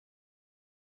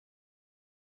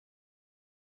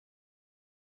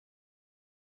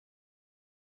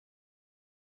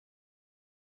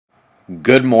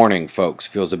Good morning, folks.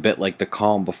 Feels a bit like the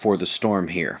calm before the storm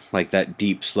here, like that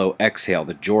deep, slow exhale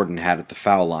that Jordan had at the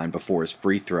foul line before his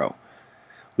free throw.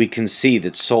 We can see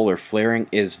that solar flaring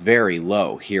is very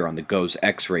low here on the GOES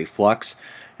X-ray flux,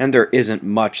 and there isn't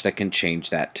much that can change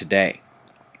that today.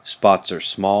 Spots are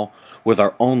small, with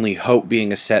our only hope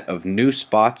being a set of new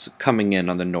spots coming in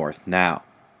on the north now.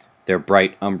 Their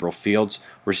bright umbral fields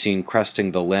were seen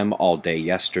cresting the limb all day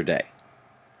yesterday.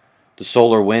 The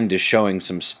solar wind is showing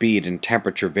some speed and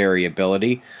temperature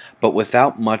variability, but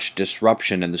without much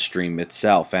disruption in the stream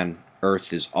itself, and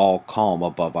Earth is all calm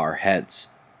above our heads.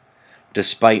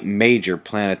 Despite major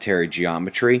planetary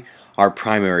geometry, our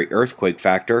primary earthquake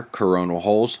factor, coronal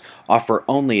holes, offer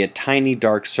only a tiny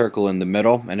dark circle in the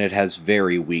middle, and it has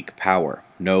very weak power.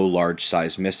 No large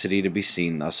seismicity to be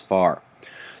seen thus far.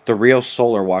 The real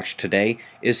solar watch today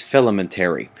is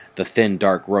filamentary. The thin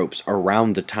dark ropes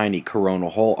around the tiny coronal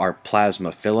hole are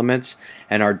plasma filaments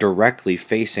and are directly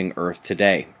facing Earth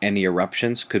today. Any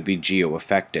eruptions could be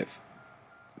geo-effective.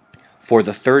 For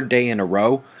the third day in a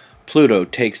row, Pluto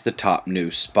takes the top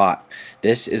news spot.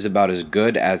 This is about as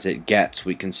good as it gets.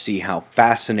 We can see how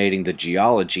fascinating the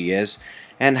geology is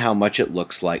and how much it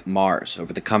looks like Mars.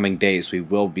 Over the coming days, we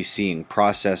will be seeing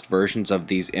processed versions of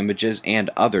these images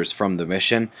and others from the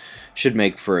mission. Should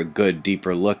make for a good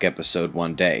deeper look episode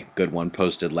one day. Good one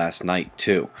posted last night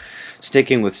too.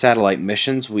 Sticking with satellite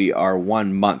missions, we are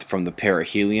 1 month from the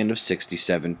perihelion of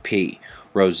 67P.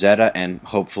 Rosetta and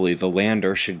hopefully the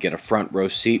lander should get a front row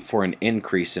seat for an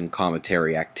increase in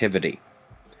cometary activity.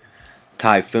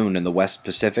 Typhoon in the West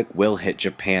Pacific will hit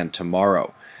Japan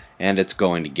tomorrow, and it's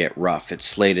going to get rough. It's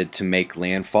slated to make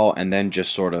landfall and then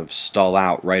just sort of stall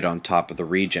out right on top of the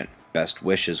region. Best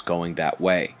wishes going that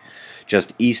way.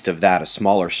 Just east of that, a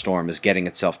smaller storm is getting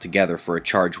itself together for a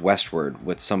charge westward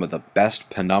with some of the best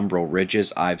penumbral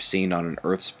ridges I've seen on an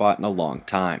Earth spot in a long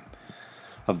time.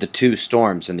 Of the two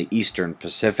storms in the eastern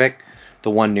Pacific, the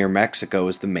one near Mexico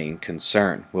is the main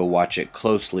concern. We'll watch it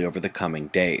closely over the coming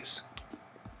days.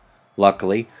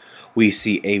 Luckily, we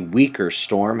see a weaker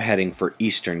storm heading for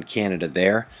eastern Canada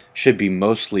there. Should be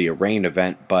mostly a rain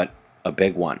event, but a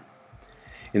big one.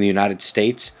 In the United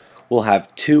States, we'll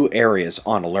have two areas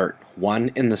on alert.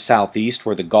 One in the southeast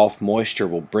where the Gulf moisture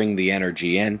will bring the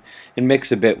energy in and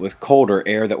mix a bit with colder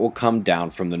air that will come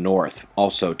down from the north.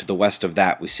 Also to the west of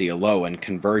that we see a low and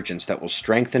convergence that will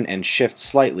strengthen and shift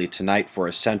slightly tonight for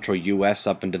a central U.S.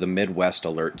 up into the Midwest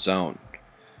alert zone.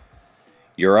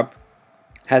 Europe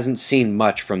hasn't seen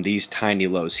much from these tiny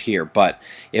lows here, but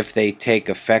if they take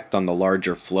effect on the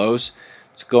larger flows,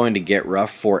 it's going to get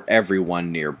rough for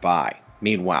everyone nearby.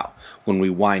 Meanwhile, when we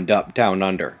wind up down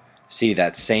under, see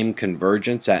that same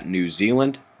convergence at New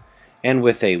Zealand, and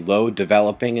with a low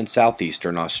developing in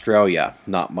southeastern Australia.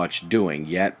 Not much doing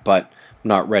yet, but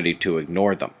not ready to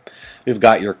ignore them. We've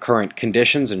got your current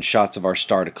conditions and shots of our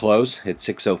star to close. It's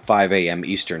 6:05 a.m.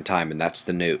 Eastern Time, and that's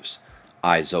the news.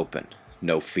 Eyes open,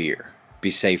 no fear. Be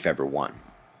safe, everyone.